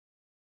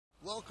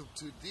welcome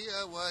to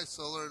DIY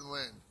Solar and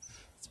Wind.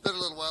 It's been a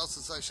little while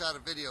since I shot a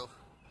video,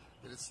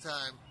 and it's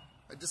time.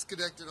 I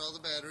disconnected all the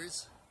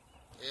batteries,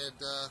 and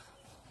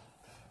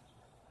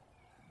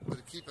I'm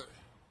going to keep it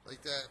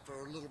like that for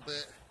a little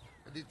bit.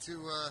 I need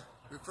to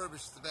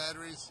refurbish the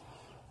batteries,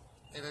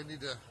 and I need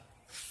to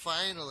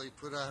finally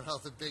put on all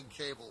the big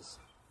cables.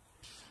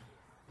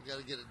 I got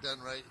to get it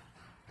done right,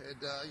 and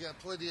I got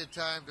plenty of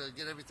time to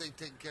get everything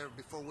taken care of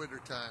before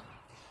winter time.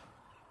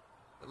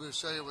 I'm going to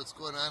show you what's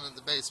going on in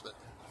the basement.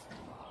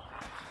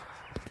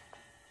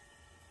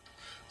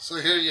 So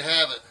here you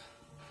have it.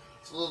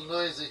 It's a little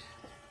noisy.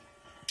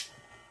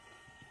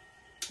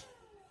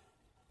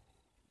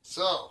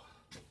 So,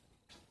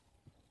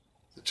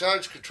 the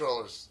charge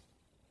controllers,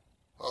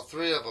 all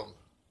three of them,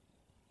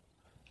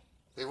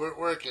 they weren't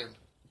working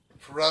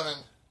for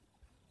running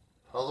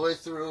all the way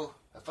through.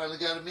 I finally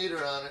got a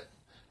meter on it.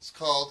 It's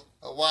called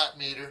a watt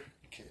meter.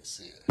 You can't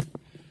see it.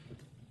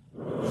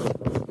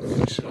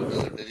 I should have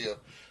another video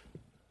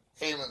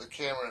aiming the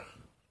camera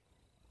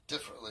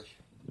differently.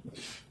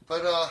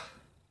 But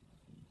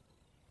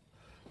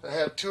I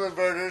have two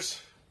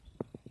inverters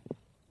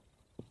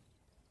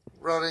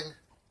running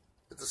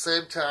at the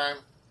same time.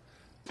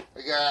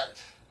 I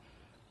got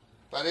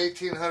about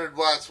 1,800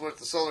 watts worth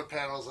of solar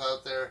panels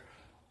out there,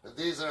 and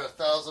these are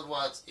 1,000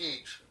 watts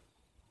each.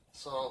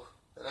 So,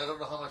 and I don't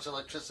know how much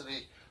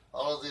electricity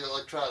all of the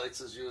electronics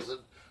is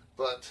using,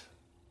 but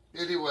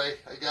anyway,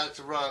 I got it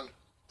to run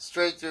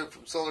straight through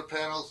from solar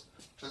panels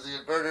to the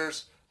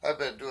inverters. I've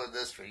been doing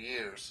this for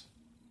years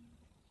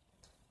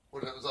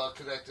when it was all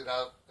connected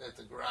out at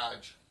the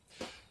garage.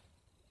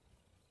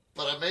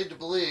 But I'm made to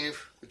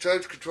believe the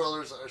charge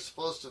controllers are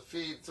supposed to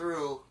feed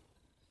through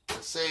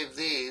and save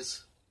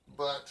these,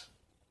 but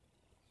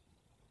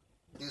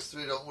these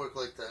three don't work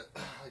like that,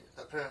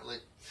 apparently.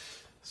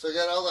 So I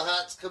got all the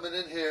hots coming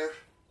in here,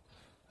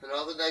 and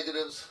all the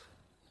negatives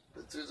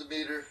through the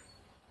meter.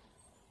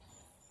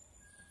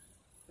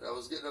 And I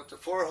was getting up to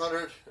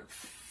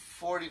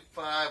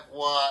 445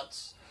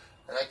 watts,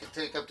 and I can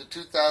take up to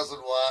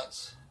 2,000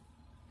 watts.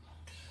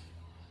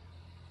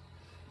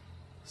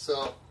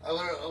 So I'm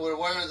gonna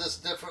wire this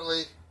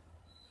differently,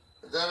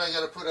 and then I got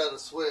to put out a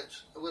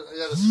switch. I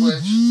got to switch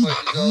so I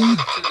can go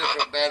to two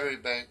different battery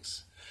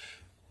banks,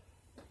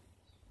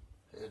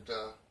 and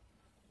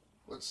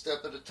one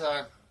step at a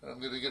time. I'm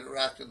gonna get it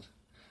rocking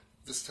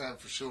this time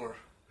for sure.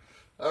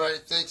 All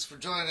right, thanks for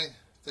joining.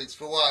 Thanks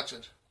for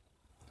watching.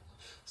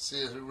 See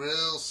you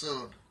real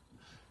soon,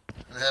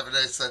 and have a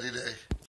nice sunny day.